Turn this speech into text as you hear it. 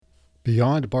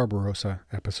Beyond Barbarossa,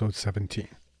 Episode 17.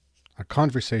 A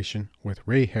conversation with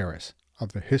Ray Harris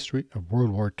of the History of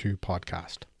World War II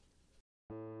podcast.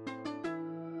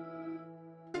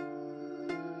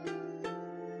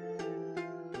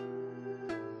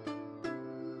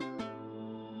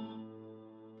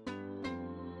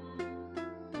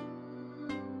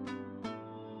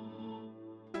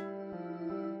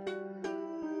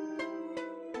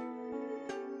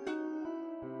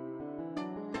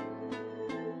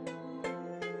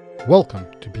 Welcome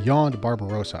to Beyond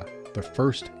Barbarossa, the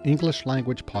first English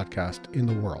language podcast in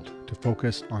the world to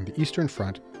focus on the Eastern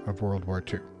Front of World War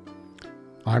II.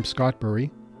 I'm Scott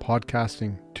Burry,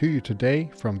 podcasting to you today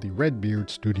from the Redbeard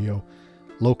studio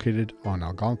located on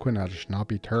Algonquin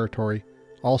Anishinaabe territory,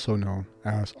 also known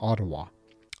as Ottawa.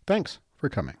 Thanks for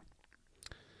coming.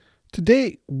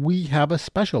 Today we have a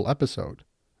special episode.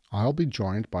 I'll be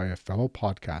joined by a fellow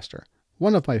podcaster,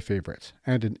 one of my favorites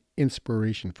and an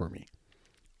inspiration for me.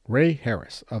 Ray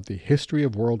Harris of the History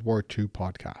of World War II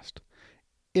podcast.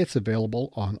 It's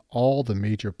available on all the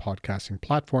major podcasting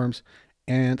platforms,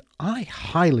 and I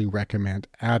highly recommend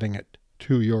adding it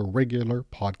to your regular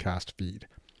podcast feed.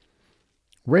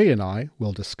 Ray and I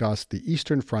will discuss the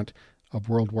Eastern Front of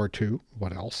World War II,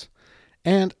 what else,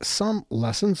 and some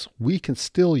lessons we can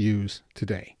still use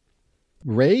today.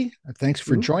 Ray, thanks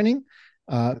for joining.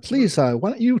 Please, why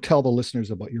don't you tell the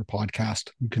listeners about your podcast?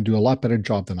 You can do a lot better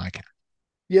job than I can.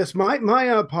 Yes, my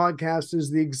podcast is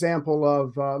the example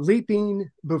of leaping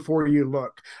before you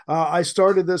look. I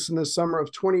started this in the summer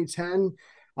of 2010.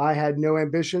 I had no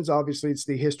ambitions. Obviously, it's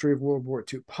the History of World War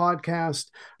II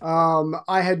podcast.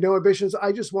 I had no ambitions.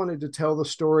 I just wanted to tell the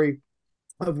story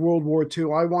of World War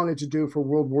II. I wanted to do for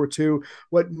World War II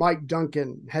what Mike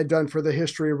Duncan had done for the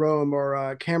History of Rome,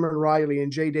 or Cameron Riley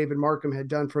and J. David Markham had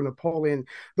done for Napoleon.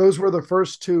 Those were the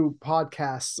first two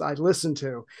podcasts I listened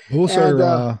to. Those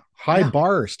are high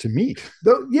bars to meet.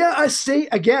 I say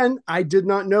again, I did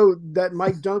not know that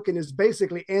Mike Duncan is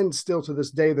basically, and still to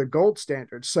this day, the gold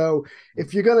standard. So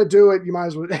if you're going to do it, you might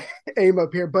as well aim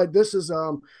up here. But this is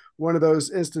one of those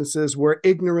instances where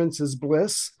ignorance is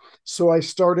bliss. So I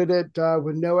started it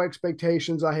with no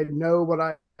expectations. I had no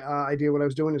idea what I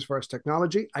was doing as far as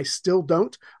technology. I still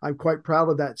don't. I'm quite proud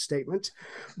of that statement.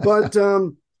 But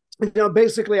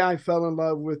basically, I fell in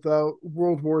love with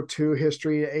World War II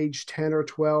history at age 10 or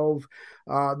 12.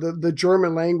 The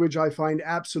German language I find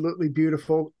absolutely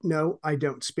beautiful. No, I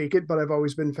don't speak it, but I've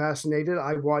always been fascinated.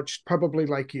 I watched, probably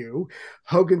like you,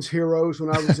 Hogan's Heroes when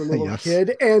I was a little Yes.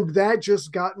 kid, and that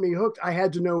just got me hooked. I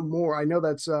had to know more. I know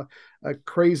that's a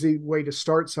crazy way to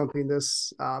start something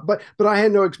but I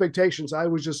had no expectations. I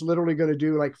was just literally going to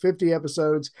do like 50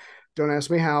 episodes. Don't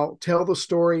ask me how, tell the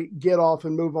story, get off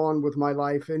and move on with my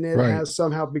life. And it has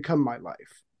somehow become my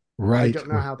life. Right. I don't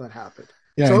know how that happened.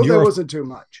 Yeah, so there wasn't too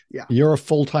much. Yeah. You're a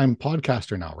full-time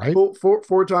podcaster now, right?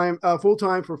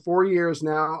 Full-time for 4 years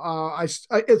now.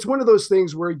 It's one of those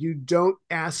things where you don't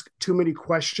ask too many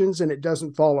questions and it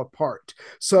doesn't fall apart.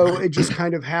 So it just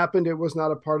kind of happened. It was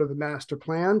not a part of the master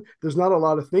plan. There's not a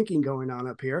lot of thinking going on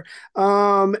up here.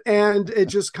 And it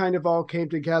just kind of all came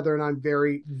together, and I'm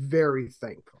very, very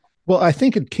thankful. Well, I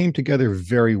think it came together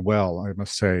very well, I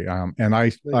must say. And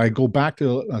I go back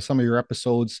to some of your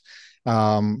episodes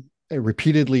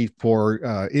repeatedly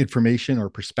for information or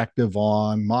perspective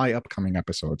on my upcoming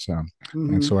episodes.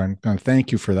 And so I'm going to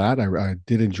thank you for that. I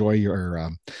did enjoy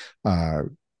your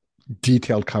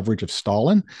detailed coverage of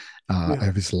Stalin,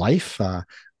 of his life,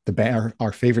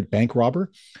 our favorite bank robber.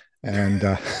 And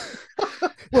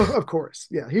well, of course.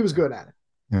 Yeah, he was good at it.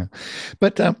 Yeah.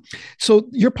 But so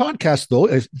your podcast,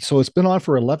 though, so it's been on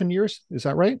for 11 years. Is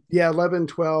that right? Yeah, 11,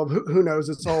 12. Who knows?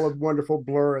 It's all a wonderful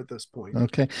blur at this point.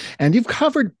 Okay. And you've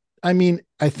covered, I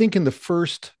think in the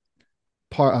first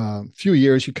few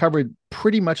years, you covered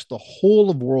pretty much the whole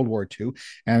of World War II.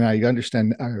 And I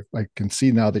understand, I can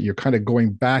see now that you're kind of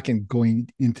going back and going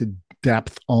into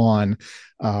depth on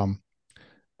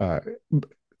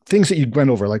things that you went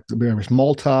over, like there was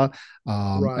Malta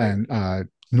and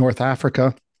North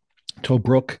Africa,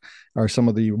 Tobruk are some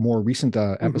of the more recent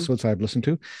episodes I've listened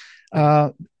to.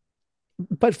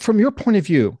 But from your point of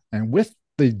view, and with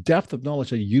the depth of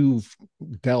knowledge that you've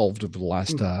delved over the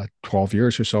last 12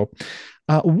 years or so,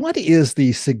 what is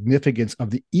the significance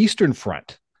of the Eastern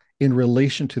Front in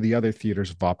relation to the other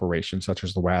theaters of operation, such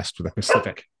as the West or the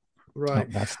Pacific? Right. Oh,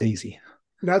 that's Daisy.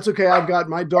 That's okay. I've got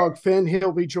my dog, Finn.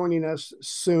 He'll be joining us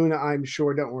soon, I'm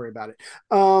sure. Don't worry about it.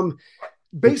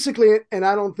 Basically, and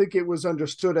I don't think it was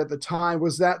understood at the time,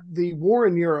 was that the war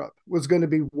in Europe was going to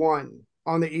be won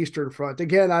on the Eastern Front.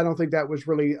 Again, I don't think that was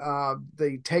really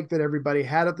the take that everybody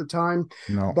had at the time,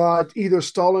 No. but either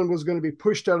Stalin was going to be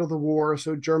pushed out of the war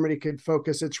so Germany could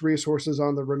focus its resources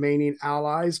on the remaining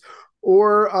allies,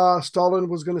 or Stalin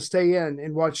was going to stay in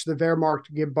and watch the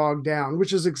Wehrmacht get bogged down,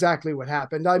 which is exactly what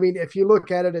happened. I mean, if you look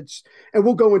at it, and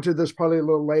we'll go into this probably a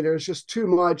little later, it's just too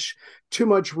much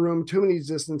room, too many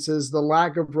distances, the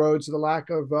lack of roads, the lack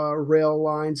of rail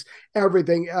lines,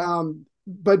 everything.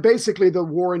 But basically, the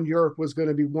war in Europe was going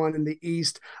to be won in the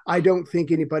East. I don't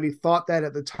think anybody thought that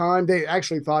at the time. They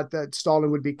actually thought that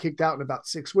Stalin would be kicked out in about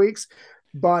 6 weeks,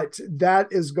 but that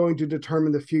is going to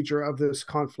determine the future of this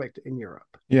conflict in Europe.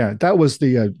 Yeah, that was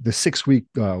the 6 week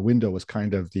window was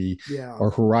kind of Yeah,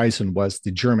 or horizon was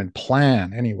the German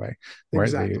plan anyway, right?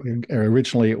 exactly.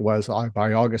 Originally it was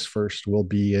by August 1st we'll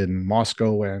be in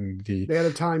Moscow and They had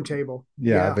a timetable.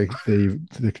 yeah, Yeah.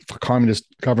 the communist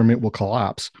government will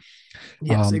collapse.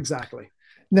 Yes, Um, exactly.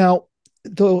 Now,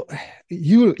 though,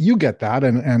 you get that,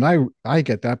 and I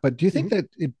get that, but do you think Mhm. that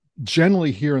it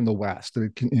generally here in the West,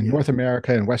 in Yeah. North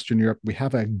America and Western Europe, we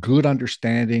have a good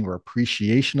understanding or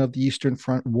appreciation of the Eastern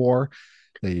Front War,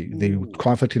 the Ooh,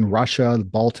 conflict in Russia, the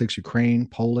Baltics, Ukraine,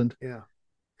 Poland? yeah.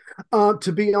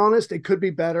 To be honest, it could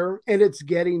be better, and it's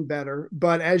getting better.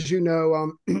 But as you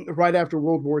know, right after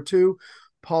World War II,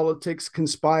 politics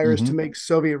conspires to Hmm. make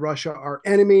Soviet Russia our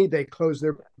enemy. They close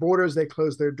their borders, they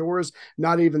close their doors.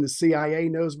 Not even the CIA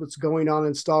knows what's going on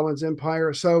in Stalin's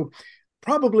empire. So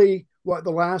probably what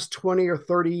the last 20 or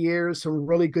 30 years, some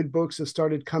really good books have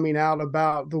started coming out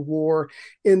about the war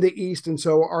in the East. And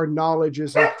so our knowledge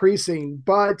is increasing.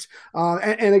 But,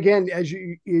 and again, as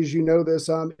you know this,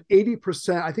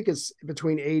 80%, I think it's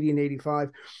between 80 and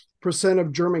 85%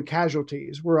 of German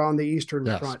casualties were on the Eastern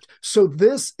Yes. Front. So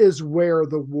this is where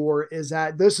the war is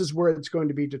at. This is where it's going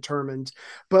to be determined.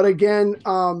 But again,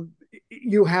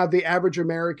 you have the average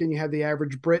American, you have the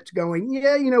average Brit going,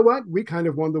 yeah, you know what? We kind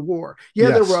of won the war.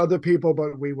 Yeah, there were Yes. other people,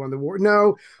 but we won the war.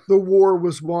 No, the war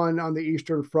was won on the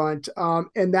Eastern Front.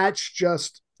 And that's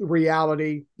just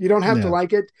reality. You don't have to Yeah.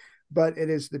 like it, but it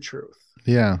is the truth.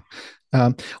 Yeah.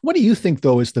 What do you think,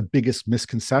 though, is the biggest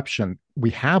misconception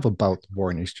we have about the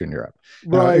war in Eastern Europe?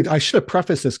 Now, Right. I should have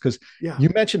prefaced this because Yeah. you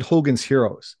mentioned Hogan's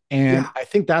Heroes, and Yeah. I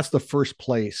think that's the first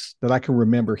place that I can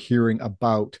remember hearing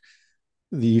about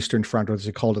the Eastern Front, or as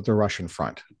they called it, the Russian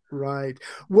Front. Right.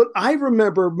 What I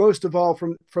remember most of all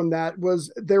from that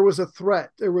was there was a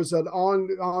threat. There was an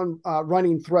on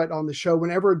running threat on the show.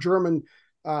 Whenever a German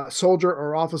soldier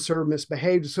or officer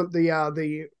misbehaved,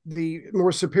 the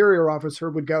more superior officer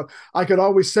would go, "I could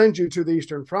always send you to the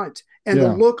Eastern Front," and the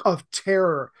Yeah. look of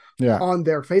terror Yeah. on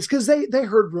their face because they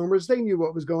heard rumors, they knew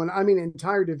what was going on. I mean,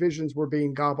 entire divisions were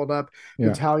being gobbled up, Yeah.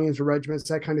 battalions, regiments,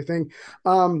 that kind of thing.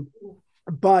 Um,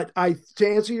 but to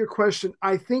answer your question,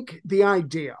 I think the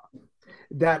idea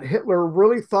that Hitler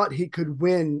really thought he could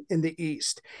win in the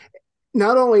East,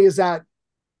 not only is that,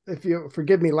 if you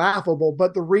forgive me, laughable,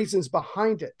 but the reasons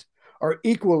behind it are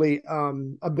equally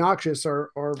obnoxious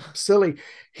or silly.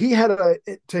 To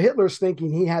Hitler's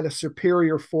thinking, he had a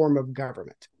superior form of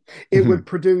government. It Mhm. would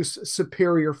produce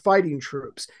superior fighting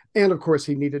troops, and of course,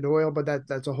 he needed oil, but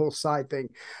that's a whole side thing.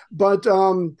 But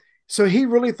so he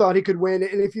really thought he could win.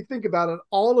 And if you think about it,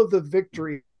 all of the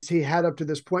victories he had up to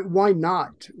this point, why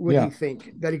not would he Yeah.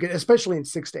 think that he could, especially in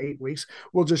 6 to 8 weeks,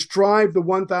 we'll just drive the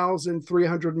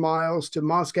 1,300 miles to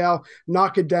Moscow,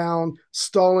 knock it down.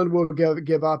 Stalin will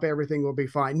give up. Everything will be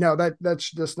fine. No,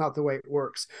 that's just not the way it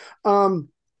works.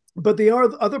 But the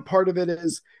other part of it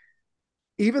is,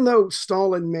 even though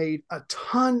Stalin made a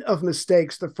ton of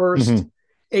mistakes the first Mhm.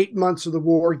 8 months of the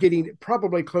war, getting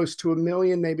probably close to 1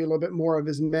 million, maybe a little bit more of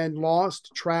his men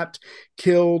lost, trapped,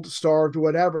 killed, starved,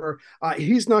 whatever,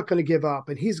 he's not going to give up.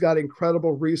 And he's got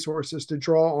incredible resources to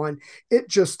draw on. It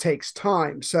just takes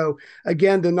time. So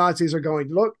again, the Nazis are going,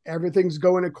 look, everything's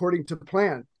going according to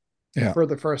plan Yeah. for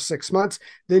the first 6 months.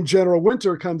 Then General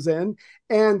Winter comes in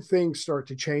and things start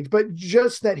to change. But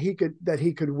just that he could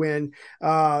win.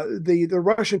 The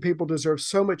Russian people deserve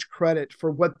so much credit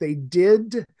for what they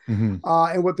did Mhm.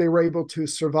 and what they were able to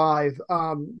survive.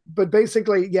 But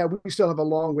basically, yeah, we still have a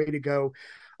long way to go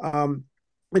um,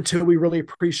 until we really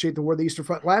appreciate the war of the Eastern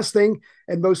Front. Last thing,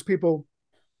 and most people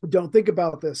don't think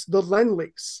about this, the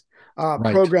Lend-Lease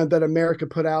Right. program that America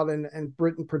put out and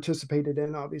Britain participated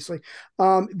in, obviously.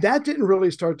 That didn't really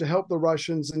start to help the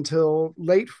Russians until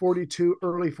late 42,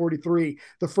 early 43.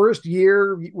 The first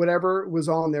year, whatever, was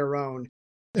on their own.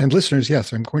 And listeners,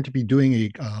 yes, I'm going to be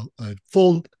doing a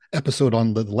full episode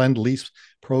on the Lend Lease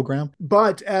program.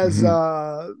 But as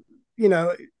Mhm.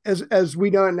 as we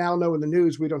now know in the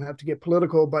news, we don't have to get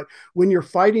political, but when you're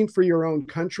fighting for your own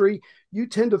country, you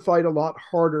tend to fight a lot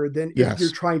harder than if you're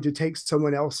Yes. trying to take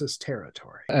someone else's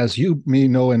territory. As you may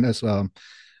know, and as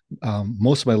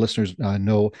most of my listeners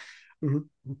know, Mhm.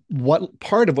 what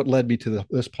part of what led me to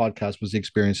this podcast was the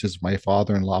experiences of my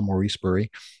father-in-law, Maurice Bury,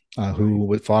 Right.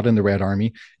 who fought in the Red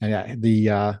Army.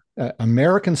 And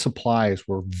American supplies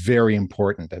were very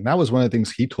important. And that was one of the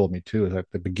things he told me too, is that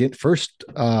the first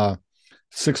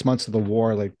 6 months of the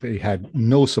war, like they had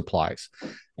no supplies.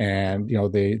 And,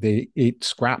 they ate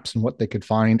scraps and what they could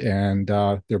find, and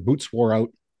their boots wore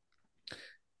out.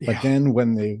 But Yeah. then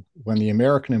when the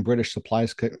American and British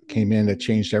supplies came in, it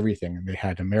changed everything. And they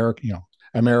had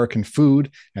American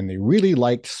food, and they really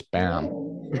liked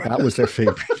spam. That was their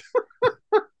favorite.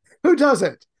 Who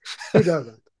doesn't? Who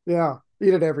doesn't? Yeah.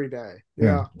 Eat it every day.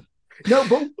 Yeah. Yeah.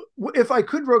 No, but if I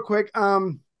could real quick,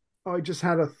 I just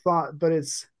had a thought, but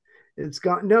it's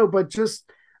gone. No, but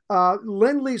just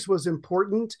Lend-Lease was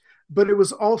important, but it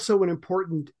was also an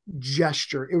important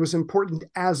gesture. It was important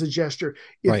as a gesture.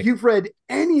 If Right. you've read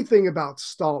anything about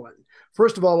Stalin,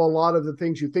 first of all, a lot of the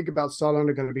things you think about Stalin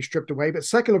are going to be stripped away. But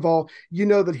second of all, you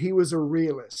know that he was a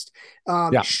realist.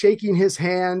 Yeah. Shaking his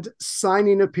hand,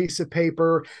 signing a piece of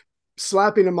paper,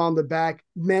 slapping him on the back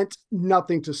meant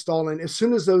nothing to Stalin. As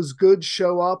soon as those goods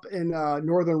show up in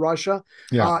northern Russia,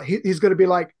 Yeah. he's going to be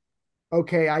like,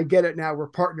 okay, I get it now. We're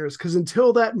partners. Because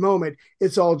until that moment,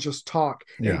 it's all just talk.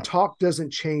 Yeah. And talk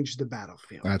doesn't change the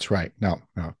battlefield. That's right. No,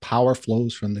 power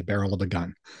flows from the barrel of a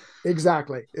gun.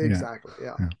 Exactly. Yeah. Exactly.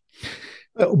 Yeah.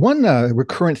 Yeah. One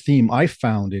recurrent theme I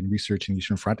found in researching the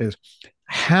Eastern Front is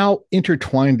how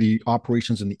intertwined the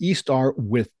operations in the East are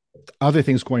with other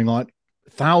things going on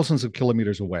thousands of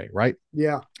kilometers away, right?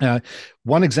 Yeah.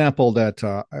 One example that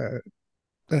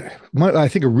I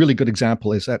think a really good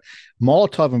example is that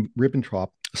Molotov and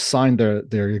Ribbentrop signed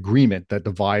their agreement that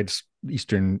divides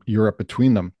Eastern Europe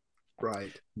between them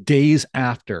Right. days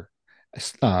after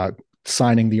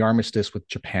signing the armistice with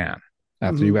Japan.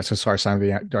 After the USSR signed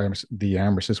the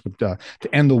armistice with to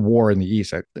end the war in the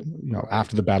East, Right.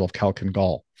 after the Battle of Khalkhin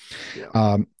Gol.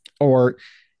 Yeah. Or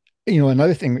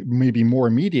another thing maybe more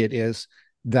immediate is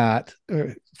that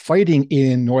fighting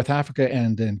in North Africa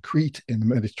and in Crete in the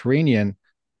Mediterranean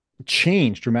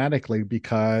changed dramatically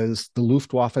because the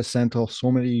Luftwaffe sent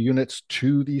so many units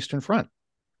to the Eastern Front.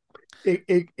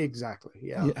 Exactly.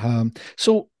 Yeah.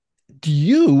 So do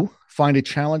you find it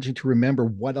challenging to remember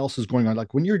what else is going on?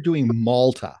 Like when you're doing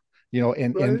Malta,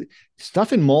 and Right.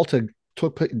 stuff in Malta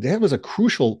that was a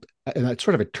crucial sort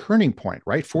of a turning point,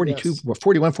 right? 42, Yes.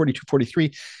 41, 42,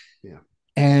 43. Yeah.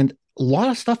 And a lot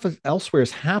of stuff elsewhere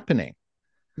is happening.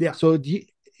 Yeah. So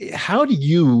how do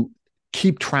you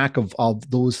keep track of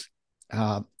those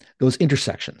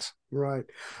intersections? Right.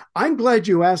 I'm glad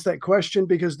you asked that question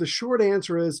because the short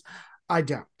answer is I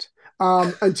don't.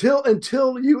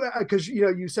 Until you, because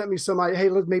you sent me hey,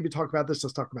 let's maybe talk about this.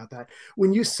 Let's talk about that.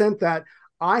 When you sent that,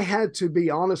 I had to be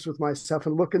honest with myself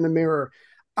and look in the mirror.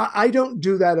 I don't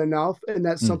do that enough, and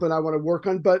that's Mm. something I want to work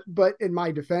on. But in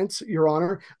my defense, Your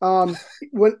Honor,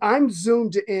 when I'm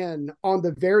zoomed in on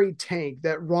the very tank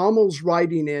that Rommel's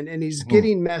riding in, and he's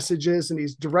getting messages, and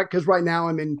he's direct, because right now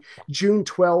I'm in June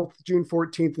 12th, June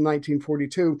 14th,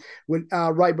 1942, when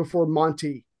right before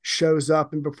Monty shows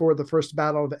up and before the first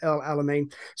battle of El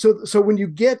Alamein. So when you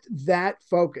get that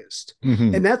focused,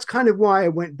 Mm-hmm. and that's kind of why I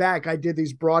went back, I did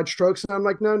these broad strokes, and I'm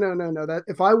like, no, that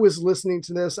if I was listening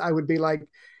to this, I would be like,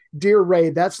 dear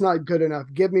Ray, that's not good enough.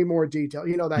 Give me more detail,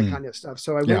 that kind of stuff.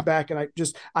 So I went back, and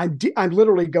I'm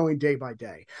literally going day by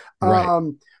day.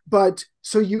 Right. But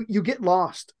so you get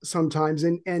lost sometimes,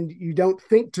 and you don't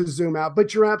think to zoom out,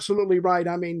 but you're absolutely right.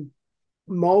 I mean,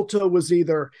 Malta was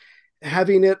either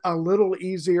having it a little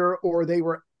easier, or they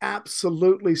were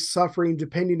absolutely suffering,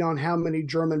 depending on how many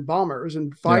German bombers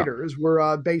and fighters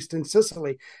were based in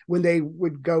Sicily when they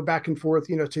would go back and forth,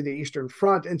 to the Eastern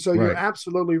Front. And so you're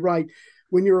absolutely right.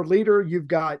 When you're a leader, you've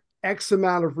got X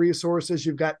amount of resources,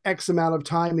 you've got X amount of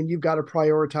time, and you've got to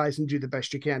prioritize and do the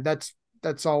best you can.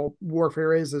 That's all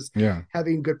warfare is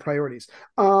having good priorities.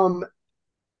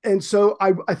 And so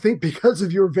I think because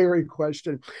of your very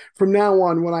question, from now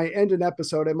on, when I end an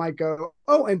episode, I might go,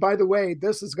 oh, and by the way,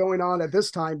 this is going on at this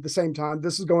time, the same time.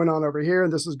 This is going on over here,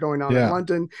 and this is going on in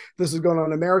London. This is going on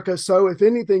in America. So if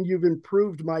anything, you've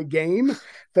improved my game.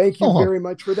 Thank you very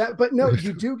much for that. But no,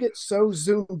 you do get so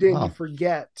zoomed in, you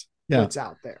forget what's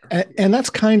out there. And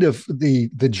that's kind of the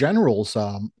generals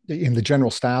in the general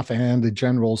staff and the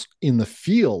generals in the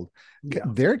field.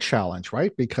 Their challenge,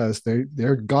 right? Because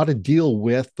they're got to deal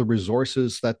with the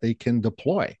resources that they can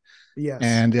deploy. Yes.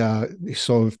 And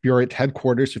so if you're at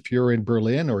headquarters, if you're in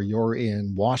Berlin or you're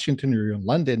in Washington or you're in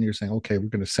London, you're saying, okay, we're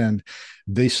going to send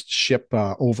this ship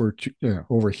over to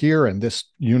over here and this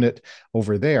unit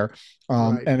over there.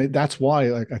 Right. That's why,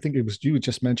 like, I think it was you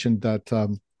just mentioned that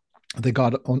they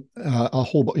got a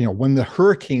whole, when the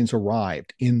hurricanes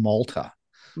arrived in Malta,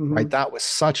 right? Hmm. That was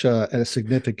such a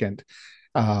significant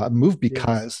move Yes.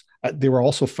 because they were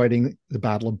also fighting the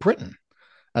Battle of Britain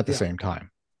at the Yeah. same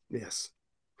time. Yes.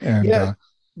 And Yeah.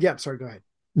 Yeah. Sorry. Go ahead.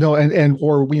 no, and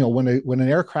or when an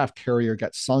aircraft carrier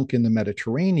gets sunk in the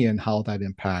Mediterranean, how that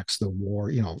impacts the war,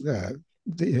 the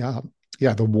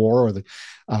the war or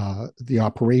the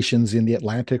operations in the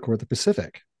Atlantic or the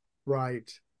Pacific.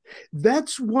 Right.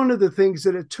 That's one of the things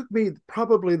that it took me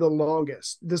probably the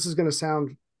longest. This is going to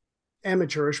sound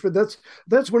amateurish, but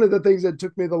that's one of the things that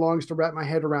took me the longest to wrap my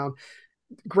head around.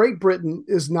 Great Britain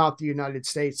is not the United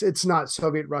States. It's not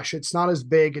Soviet Russia. It's not as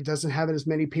big. It doesn't have as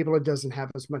many people. It doesn't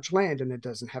have as much land, and it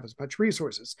doesn't have as much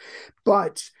resources.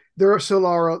 But there still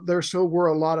were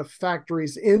a lot of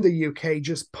factories in the UK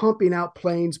just pumping out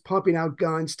planes, pumping out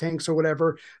guns, tanks, or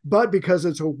whatever. But because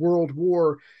it's a world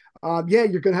war, yeah,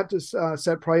 you're going to have to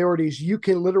set priorities. You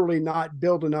can literally not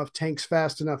build enough tanks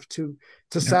fast enough to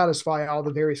Yeah, satisfy all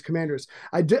the various commanders.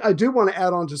 I do want to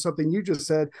add on to something you just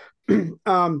said.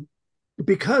 um,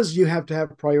 because you have to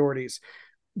have priorities.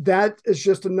 That is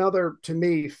just another, to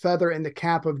me, feather in the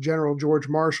cap of General George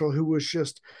Marshall, who was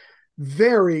just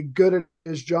very good at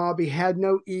his job. He had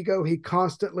no ego. He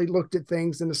constantly looked at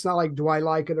things, and it's not like, do I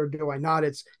like it or do I not?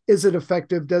 It's, is it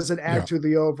effective? Does it add yeah, to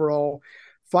the overall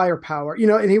firepower?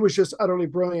 And he was just utterly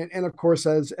brilliant. And of course,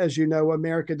 as you know,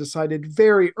 America decided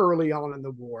very early on in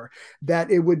the war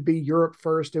that it would be Europe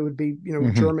first, it would be,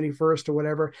 hmm, Germany first or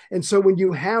whatever. And so when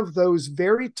you have those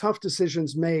very tough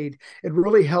decisions made, it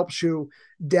really helps you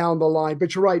down the line.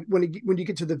 But you're right, when you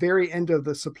get to the very end of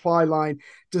the supply line,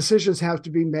 decisions have to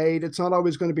be made. It's not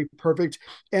always going to be perfect.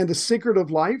 And the secret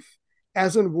of life,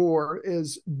 as in war,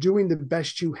 is doing the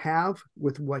best you have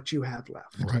with what you have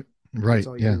left. right, That's right,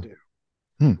 all you yeah. can do.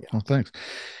 Hmm. Yeah. Well, thanks.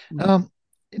 Mm-hmm. Um,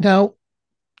 Now,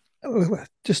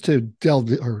 just to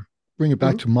delve or bring it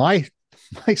back Mm-hmm. to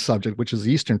my subject, which is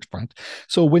the Eastern Front.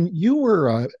 So when you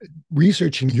were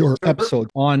researching your Sure. episode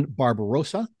on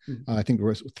Barbarossa, Mm-hmm. I think there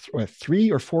was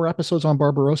 3 or 4 episodes on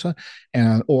Barbarossa,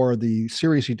 and or the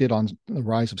series you did on the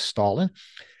rise of Stalin.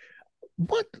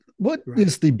 What what Right.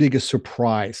 is the biggest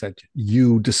surprise that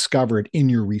you discovered in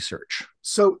your research?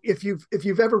 So if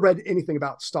you've ever read anything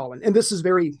about Stalin, and this is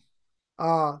very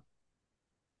uh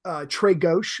très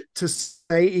gauche to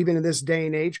say even in this day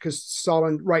and age, because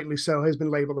Stalin, rightly so, has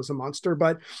been labeled as a monster.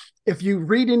 But if you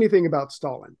read anything about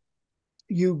Stalin,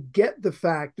 you get the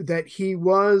fact that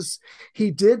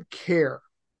he did care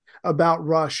about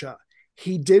Russia.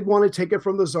 He did want to take it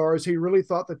from the czars. He really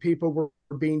thought that people were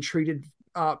being treated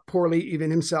poorly, even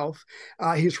himself.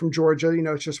 He's from Georgia.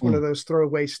 It's just one of Mm, those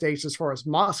throwaway states as far as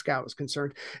Moscow is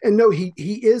concerned. And no, he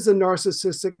is a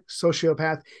narcissistic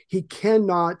sociopath. He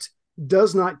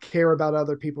does not care about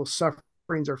other people's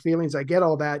sufferings or feelings. I get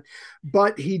all that,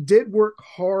 but he did work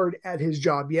hard at his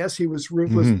job. Yes, he was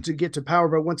ruthless mhm, to get to power,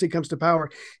 but once he comes to power,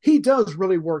 he does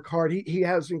really work hard. He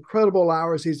has incredible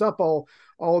hours. He's up all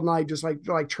night, just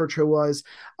like Churchill was.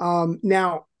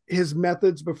 Now his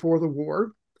methods before the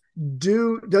war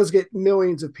does get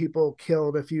millions of people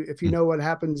killed. If you mm, know what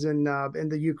happens in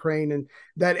the Ukraine and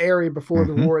that area before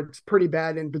the mhm, war, it's pretty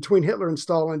bad. And between Hitler and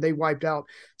Stalin, they wiped out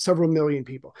several million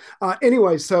people.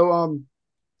 Anyway, so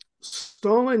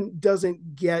Stalin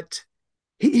doesn't get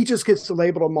he just gets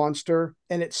labeled a monster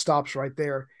and it stops right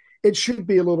there. It should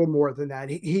be a little more than that.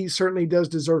 He certainly does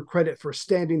deserve credit for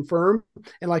standing firm.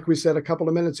 And like we said a couple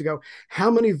of minutes ago,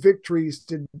 how many victories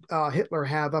did Hitler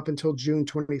have up until June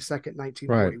 22nd, right.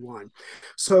 1941?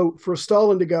 So for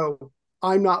Stalin to go,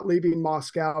 I'm not leaving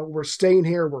Moscow. We're staying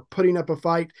here. We're putting up a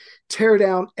fight. Tear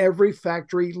down every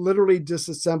factory, literally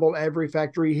disassemble every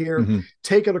factory here, Mhm.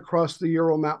 take it across the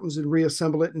Ural Mountains and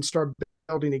reassemble it and start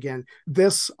building again.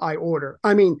 This I order.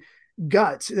 I mean,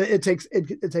 guts. It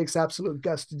takes absolute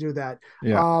guts to do that.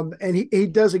 Yeah. And he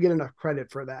doesn't get enough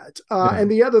credit for that. Yeah. And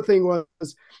the other thing was,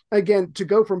 again, to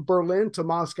go from Berlin to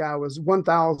Moscow was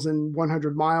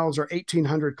 1,100 miles or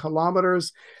 1,800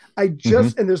 kilometers. I Mhm.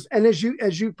 just and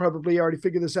as you probably already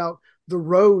figured this out, the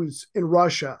roads in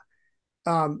Russia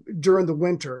during the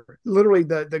winter. Literally,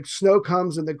 the snow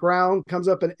comes and the ground comes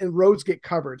up and roads get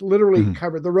covered, literally Mhm.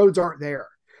 covered. The roads aren't there.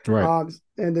 Right.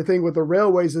 And the thing with the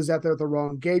railways is that they're the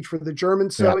wrong gauge for the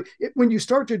Germans. Yeah. So when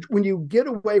you get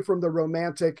away from the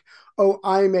romantic, oh,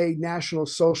 I'm a national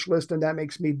socialist and that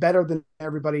makes me better than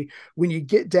everybody. When you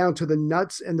get down to the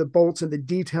nuts and the bolts and the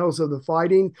details of the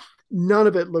fighting, none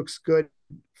of it looks good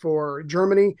for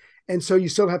Germany. And so you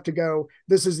still have to go,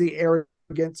 this is the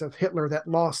arrogance of Hitler that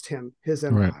lost him his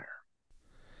Right. empire.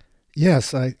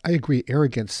 Yes, I agree.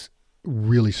 Arrogance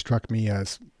really struck me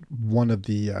as one of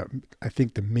the, I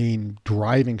think, the main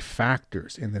driving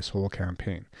factors in this whole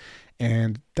campaign.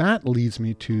 And that leads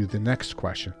me to the next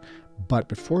question. But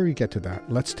before we get to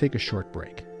that, let's take a short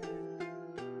break.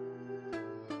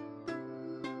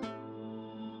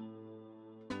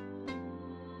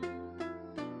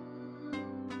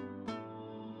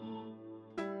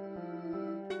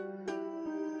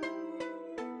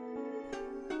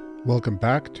 Welcome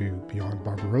back to Beyond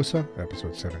Barbarossa,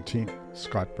 episode 17.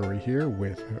 Scott Burry here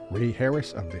with Ray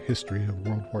Harris of the History of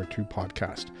World War II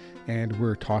podcast. And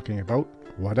we're talking about,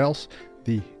 what else?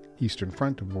 The Eastern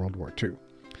Front of World War II.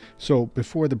 So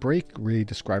before the break, Ray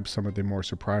described some of the more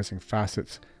surprising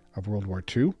facets of World War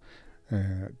II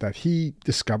that he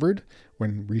discovered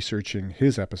when researching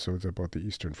his episodes about the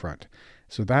Eastern Front.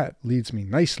 So that leads me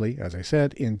nicely, as I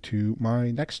said, into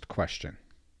my next question.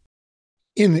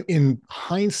 In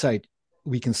hindsight,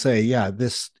 we can say, yeah,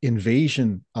 this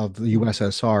invasion of the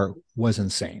USSR was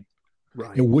insane.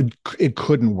 Right. It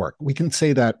couldn't work. We can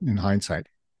say that in hindsight.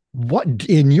 What,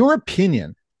 in your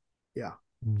opinion, Yeah,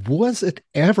 was it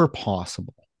ever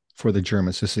possible for the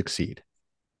Germans to succeed?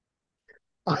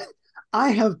 I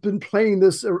have been playing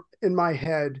this in my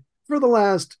head for the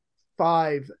last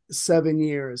 5-7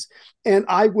 years, and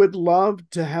I would love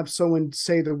to have someone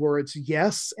say the words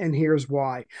yes, and here's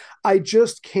why. I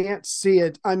just can't see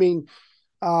it. I mean,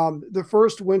 the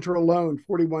first winter alone,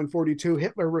 41-42,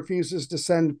 Hitler refuses to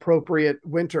send appropriate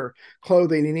winter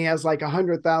clothing, and he has like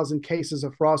 100,000 cases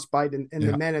of frostbite in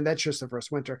the men, and that's just the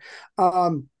first winter.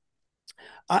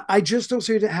 I just don't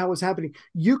see how it's happening.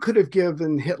 You could have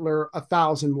given Hitler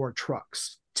 1,000 more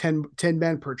trucks, 10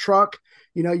 men per truck.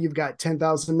 You know, you've got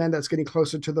 10,000 men that's getting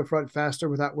closer to the front faster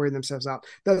without wearing themselves out.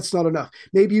 That's not enough.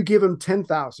 Maybe you give them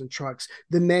 10,000 trucks.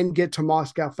 The men get to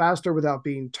Moscow faster without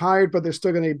being tired, but they're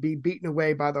still going to be beaten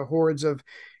away by the hordes of,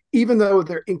 even though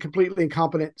they're completely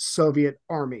incompetent, Soviet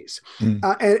armies. And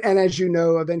as you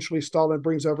know, eventually Stalin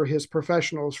brings over his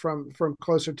professionals from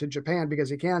closer to Japan because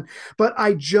he can. But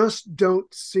I just don't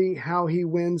see how he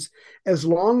wins as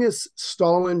long as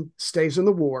Stalin stays in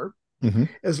the war. Mm-hmm.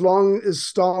 As long as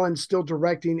Stalin's still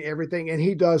directing everything, and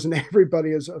he does, and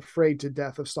everybody is afraid to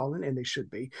death of Stalin, and they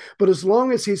should be. But as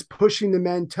long as he's pushing the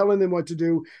men, telling them what to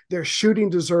do, they're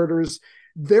shooting deserters,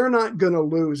 they're not going to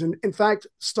lose. And in fact,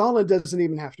 Stalin doesn't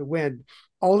even have to win.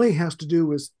 All he has to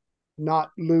do is not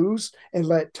lose and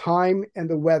let time and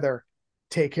the weather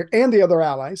take care, and the other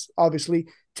allies, obviously,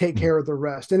 take care of the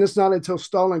rest. And it's not until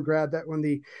Stalingrad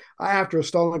that after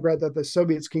Stalingrad that the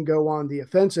Soviets can go on the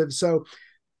offensive. So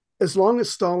as long as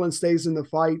Stalin stays in the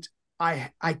fight, I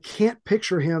can't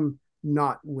picture him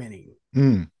not winning.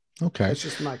 Okay. That's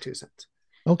just my 2 cents.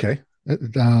 Okay.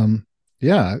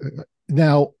 Yeah.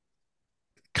 Now,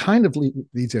 kind of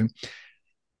leads in.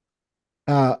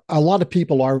 A lot of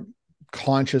people are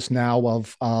conscious now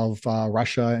of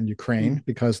Russia and Ukraine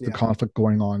because the conflict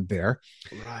going on there.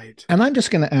 Right. And I'm just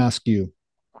going to ask you,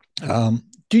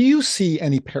 do you see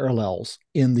any parallels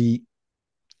in the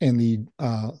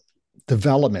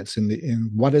developments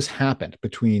in what has happened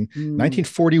between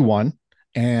 1941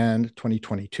 and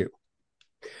 2022?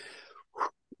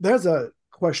 There's a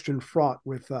question fraught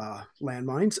with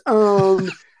landmines.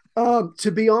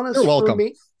 To be honest, you're welcome. For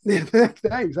me,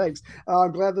 thanks.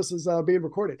 I'm glad this is being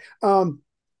recorded.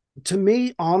 To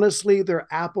me, honestly, they're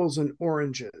apples and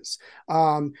oranges.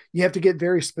 You have to get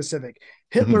very specific.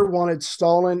 Hitler wanted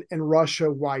Stalin and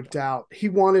Russia wiped out. He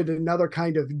wanted another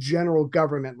kind of general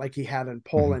government like he had in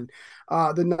Poland.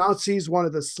 The Nazis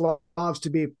wanted the Slavs to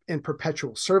be in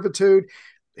perpetual servitude.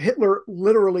 Hitler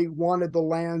literally wanted the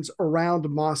lands around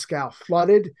Moscow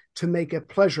flooded to make a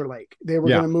pleasure lake. They were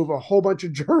going to move a whole bunch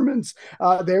of Germans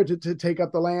there to take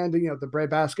up the land, the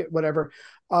breadbasket, whatever,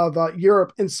 of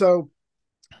Europe. And so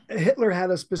Hitler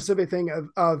had a specific thing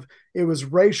of it was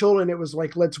racial, and it was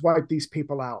like, let's wipe these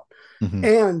people out.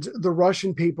 And the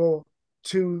Russian people,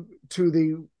 to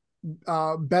the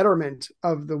betterment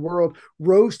of the world,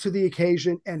 rose to the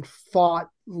occasion and fought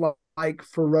like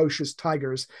ferocious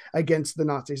tigers against the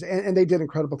Nazis. And they did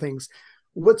incredible things.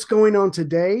 What's going on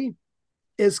today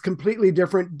is completely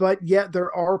different, but yet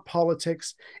there are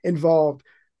politics involved.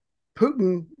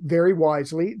 Putin, very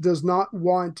wisely, does not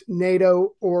want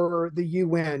NATO or the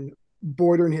UN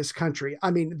bordering his country. I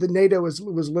mean, the NATO was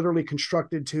literally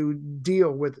constructed to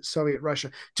deal with Soviet Russia,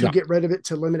 to Yeah. get rid of it,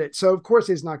 to limit it. So of course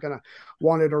he's not going to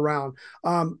want it around.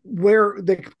 Where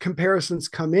the comparisons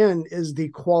come in is the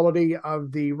quality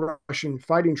of the Russian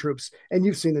fighting troops, and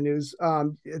you've seen the news.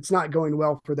 It's not going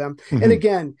well for them. Mm-hmm. And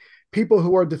again, people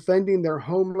who are defending their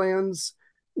homelands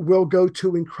will go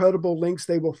to incredible lengths.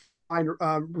 They will find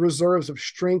reserves of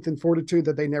strength and fortitude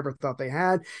that they never thought they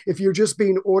had. If you're just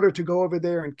being ordered to go over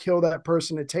there and kill that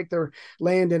person and take their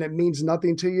land and it means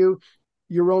nothing to you,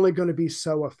 you're only going to be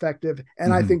so effective.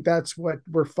 And I think that's what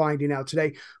we're finding out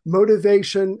today.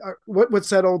 Motivation, what's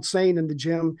that old saying in the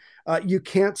gym? You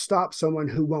can't stop someone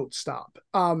who won't stop.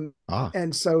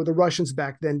 And so the Russians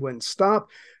back then wouldn't stop.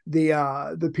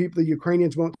 The people, the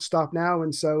Ukrainians won't stop now.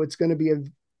 And so it's going to be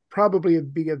probably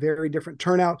be a very different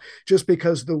turnout, just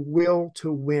because the will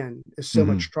to win is so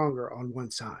much stronger on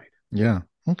one side. Yeah.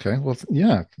 Okay. Well,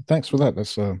 yeah. Thanks for that.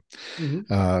 That's a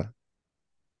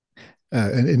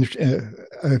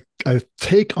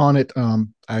take on it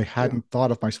I hadn't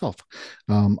thought of myself.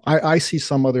 I see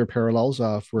some other parallels,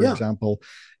 for example,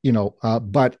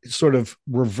 but sort of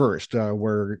reversed,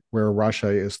 where Russia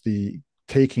is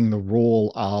taking the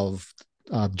role of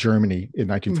Germany in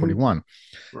 1941.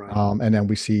 Right. And then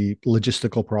we see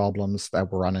logistical problems that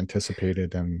were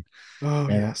unanticipated, and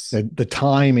the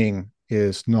timing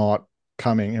is not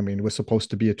coming. I mean, it was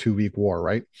supposed to be a 2-week war,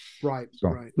 right? Right. So,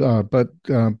 right. But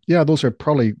those are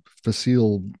probably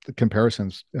facile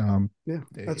comparisons.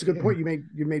 That's a good point.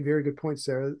 You made very good points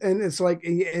there. And it's like,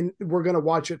 and we're going to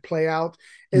watch it play out.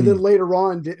 And then later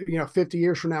on, 50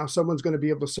 years from now, someone's going to be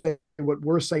able to say what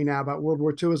we're saying now about World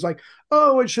War II is like,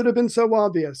 oh, it should have been so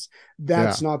obvious.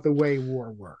 That's not the way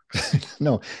war works.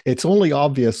 No, it's only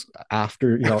obvious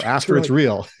after it's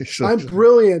real. I'm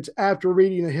brilliant after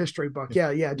reading a history book.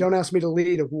 Yeah. Don't ask me to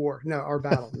lead a war. No, our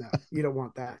battle. No, you don't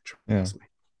want that. Trust me.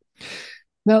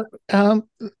 Now,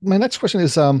 my next question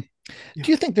is, do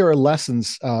you think there are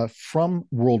lessons from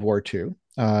World War II?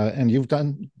 And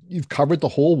you've covered the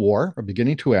whole war, from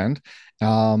beginning to end,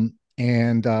 and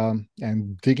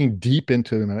digging deep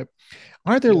into it.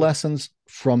 Are there lessons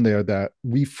from there that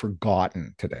we've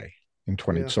forgotten today in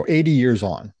 80 years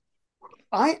on?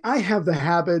 I have the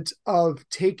habit of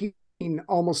taking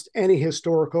almost any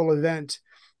historical event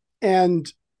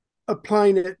and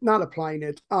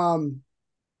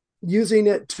using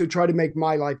it to try to make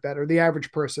my life better, the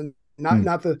average person, not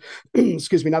the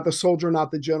not the soldier,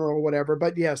 not the general, or whatever.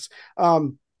 But yes,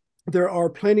 there are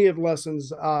plenty of lessons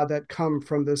that come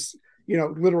from this,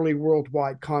 literally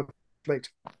worldwide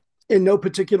conflict. In no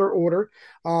particular order,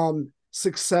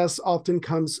 success often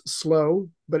comes slow,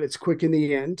 but it's quick in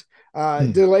the end.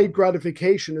 Delayed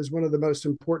gratification is one of the most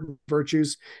important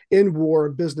virtues in war,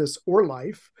 business, or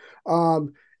life.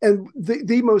 And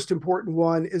the most important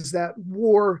one is that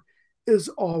war is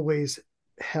always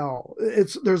hell.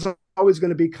 There's always going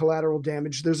to be collateral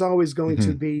damage. There's always going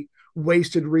to be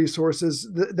wasted resources.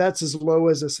 That's as low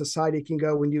as a society can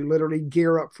go when you literally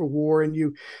gear up for war and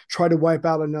you try to wipe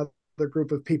out another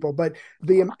group of people. But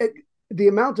the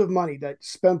amount of money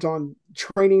that's spent on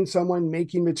training someone,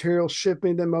 making materials,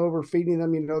 shipping them over, feeding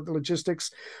them, the logistics,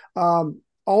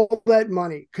 all that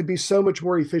money could be so much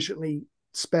more efficiently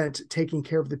spent taking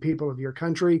care of the people of your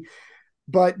country.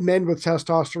 But men with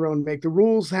testosterone make the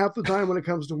rules half the time when it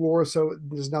comes to war, so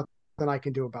there's nothing I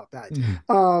can do about that.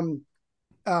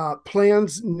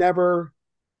 Plans never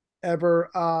ever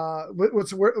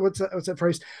what's that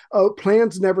phrase? Oh,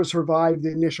 plans never survive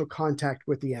the initial contact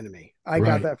with the enemy. I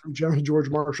got that from General George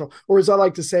Marshall. Or as I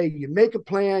like to say, you make a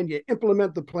plan, you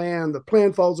implement the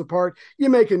plan falls apart, you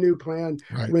make a new plan,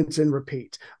 rinse and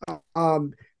repeat.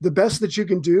 The best that you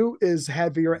can do is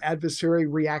have your adversary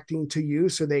reacting to you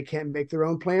so they can't make their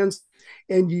own plans,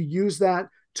 and you use that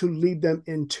to lead them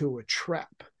into a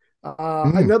trap.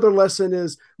 Another lesson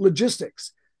is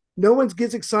logistics. No one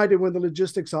gets excited when the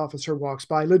logistics officer walks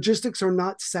by. Logistics are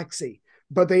not sexy,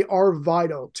 but they are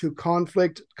vital to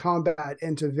conflict, combat,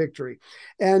 and to victory.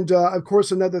 And of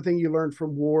course, another thing you learn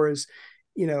from war is,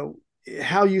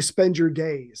 how you spend your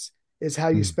days is how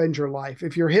you spend your life.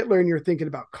 If you're Hitler and you're thinking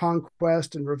about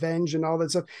conquest and revenge and all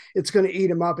that stuff, it's going to eat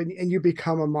them up and you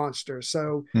become a monster.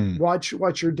 So watch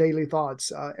your daily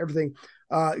thoughts, everything.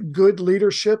 Good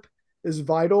leadership is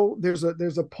vital. There's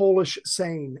a Polish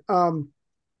saying,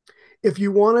 if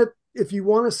you want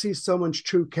to see someone's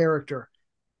true character,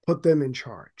 put them in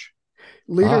charge.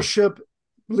 Leadership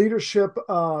leadership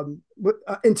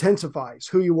intensifies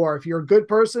who you are. If you're a good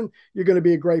person, you're going to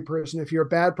be a great person. If you're a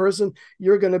bad person,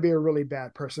 you're going to be a really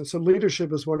bad person. So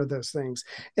leadership is one of those things.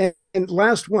 And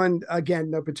last one, again,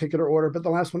 no particular order, but the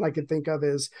last one I could think of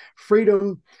is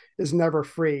freedom is never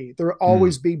free. There will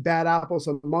always be bad apples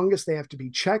among us. They have to be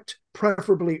checked,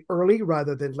 preferably early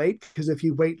rather than late, because if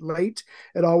you wait late,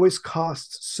 it always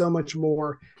costs so much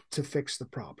more to fix the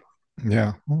problem.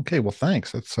 Yeah. Okay. Well,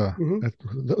 thanks.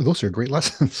 Those are great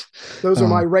lessons. Those are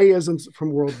my Ray-isms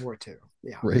from World War II.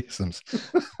 Yeah. Ray-isms.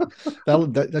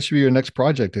 that should be your next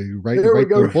project. You write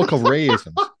go. The book of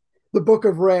Ray-isms. The book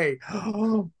of Ray.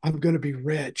 Oh, I'm going to be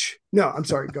rich. No, I'm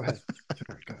sorry. Go ahead.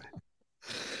 Go ahead.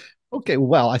 Okay.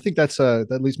 Well, I think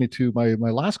that leads me to my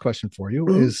last question for you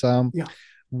is,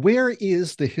 where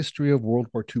is the History of World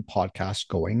War II podcast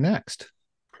going next?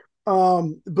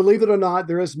 Believe it or not,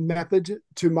 there is method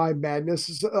to my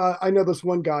madness. I know this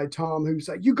one guy, Tom, who's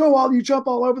like, you jump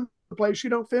all over the place. You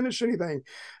don't finish anything.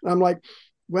 And I'm like,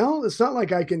 well, it's not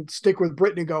like I can stick with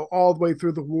Britain and go all the way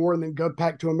through the war and then go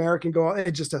back to America and go,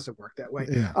 it just doesn't work that way.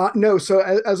 Yeah. No. So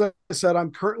as I said,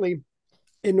 I'm currently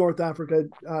in North Africa,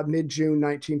 mid-June,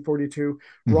 1942.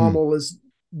 Rommel is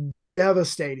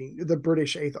devastating the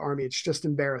British Eighth Army. It's just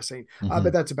embarrassing,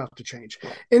 but that's about to change.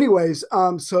 Anyways,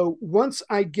 so once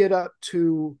I get up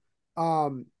to,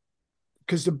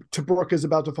 because Tobruk is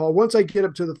about to fall, once I get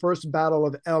up to the first battle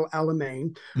of El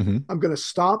Alamein, I'm going to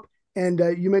stop. And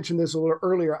you mentioned this a little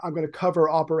earlier. I'm going to cover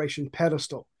Operation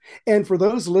Pedestal. And for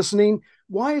those listening,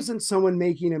 why isn't someone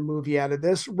making a movie out of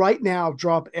this right now?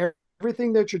 Drop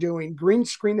everything that you're doing, green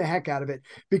screen the heck out of it,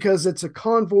 because it's a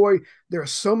convoy. There are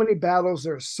so many battles.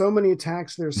 There are so many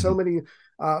attacks. There's so many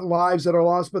lives that are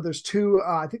lost, but there's two,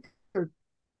 I think they're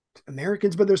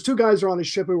Americans, but there's two guys who are on the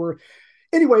ship who were,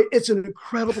 anyway, it's an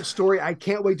incredible story. I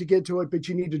can't wait to get to it, but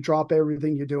you need to drop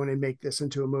everything you're doing and make this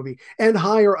into a movie and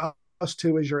hire us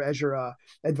too as your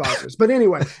advisors. But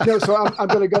anyway, no, so I'm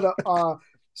going to go to,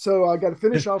 so I got to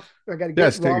finish off. I got to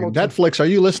get Netflix. Are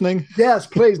you listening? Yes,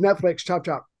 please. Netflix,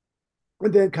 chop.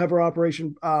 And then cover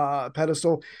Operation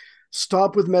Pedestal,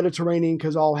 stop with Mediterranean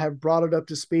because I'll have brought it up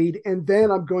to speed. And then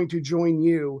I'm going to join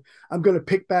you. I'm going to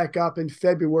pick back up in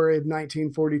February of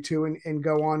 1942 and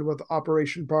go on with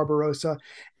Operation Barbarossa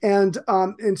and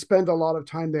spend a lot of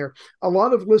time there. A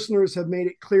lot of listeners have made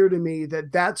it clear to me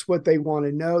that that's what they want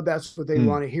to know. That's what they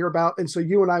want to hear about. And so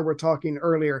you and I were talking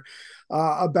earlier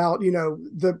about,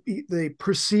 the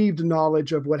perceived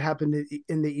knowledge of what happened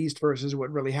in the East versus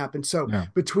what really happened. So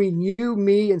between you,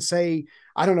 me, and say,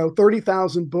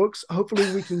 30,000 books,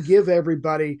 hopefully we can give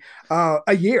everybody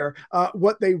a year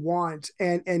what they want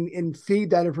and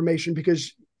feed that information,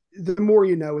 because the more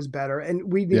you know is better.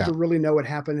 And we need to really know what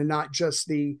happened and not just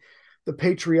the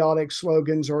patriotic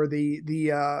slogans or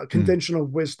the conventional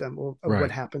wisdom of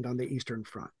what happened on the Eastern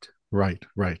Front. Right.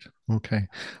 Okay.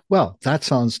 Well, that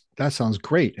sounds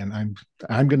great. And I'm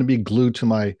going to be glued to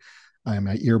my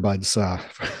earbuds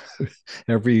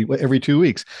every 2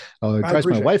 weeks. It drives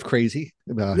my wife crazy.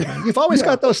 You've always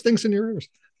got those things in your ears,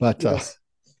 but I'm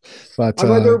right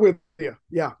there with you.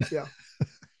 Yeah.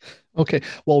 Okay.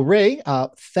 Well, Ray,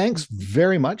 thanks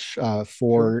very much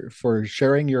for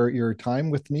sharing your time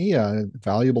with me,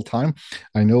 valuable time.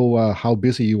 I know how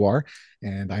busy you are,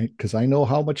 and because I know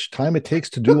how much time it takes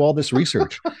to do all this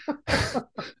research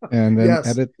and then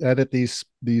edit these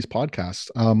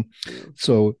podcasts.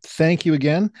 So thank you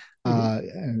again.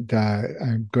 And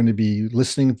I'm going to be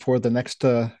listening for the next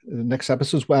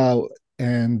episodes. Well,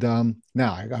 and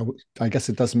now I guess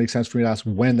it doesn't make sense for me to ask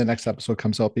when the next episode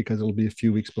comes out, because it'll be a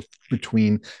few weeks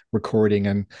between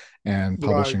recording and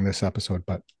publishing this episode,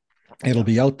 but it'll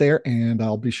be out there, and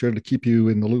I'll be sure to keep you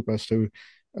in the loop as to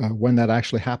when that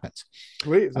actually happens.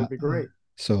 Please, that'd be great.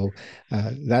 So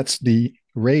that's the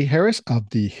Ray Harris of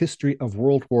the History of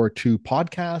World War II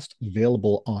podcast,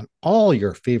 available on all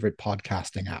your favorite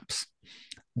podcasting apps.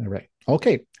 All right.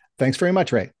 Okay. Thanks very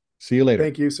much, Ray. See you later.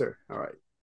 Thank you, sir. All right.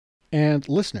 And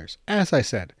listeners, as I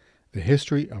said, the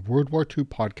History of World War II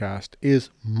podcast is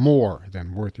more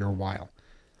than worth your while.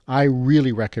 I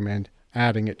really recommend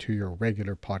adding it to your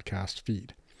regular podcast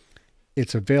feed.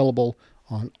 It's available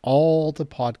on all the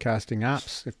podcasting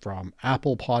apps, from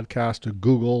Apple Podcast to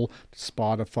Google,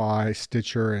 Spotify,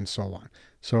 Stitcher, and so on.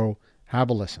 So have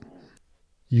a listen.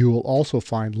 You will also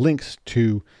find links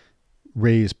to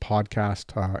Ray's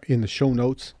podcast in the show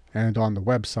notes and on the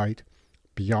website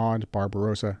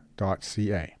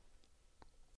beyondbarbarossa.ca.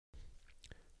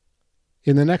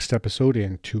 In the next episode,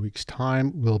 in 2 weeks'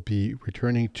 time, we'll be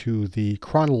returning to the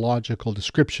chronological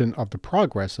description of the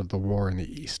progress of the war in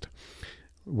the East,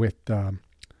 with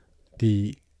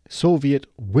the Soviet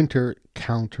winter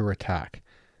counterattack.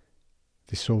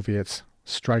 the Soviets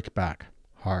strike back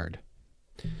hard.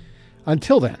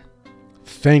 Until then,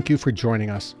 thank you for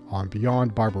joining us on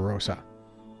Beyond Barbarossa,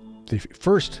 the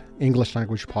first English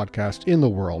language podcast in the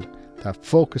world that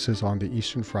focuses on the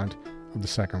Eastern Front of the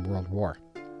Second World War.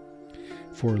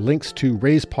 For links to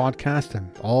Ray's podcast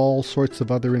and all sorts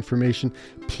of other information,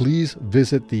 please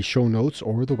visit the show notes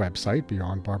or the website,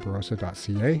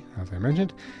 beyondbarbarossa.ca, as I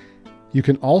mentioned. You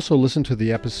can also listen to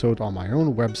the episode on my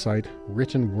own website,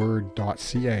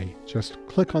 writtenword.ca. Just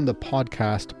click on the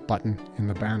podcast button in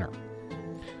the banner.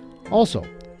 Also,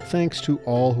 thanks to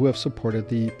all who have supported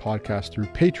the podcast through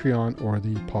Patreon or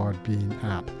the Podbean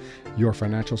app. Your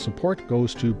financial support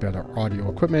goes to better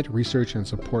audio equipment, research, and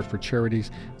support for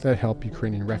charities that help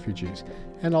Ukrainian refugees,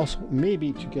 and also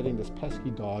maybe to getting this pesky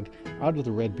dog out of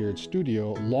the Redbeard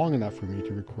studio long enough for me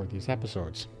to record these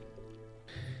episodes.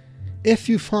 If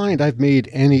you find I've made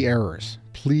any errors,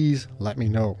 please let me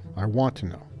know. I want to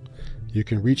know. You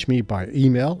can reach me by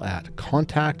email at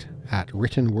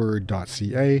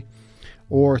contact@writtenword.ca,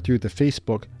 or through the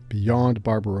Facebook Beyond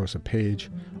Barbarossa page,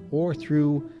 or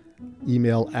through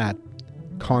email at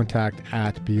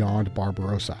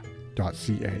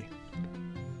contact@beyondbarbarossa.ca.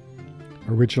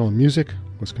 Original music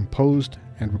was composed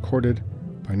and recorded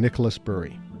by Nicholas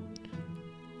Burry.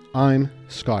 I'm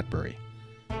Scott Burry.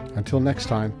 Until next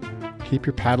time, keep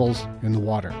your paddles in the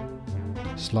water.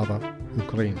 Slava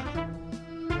Ukraina.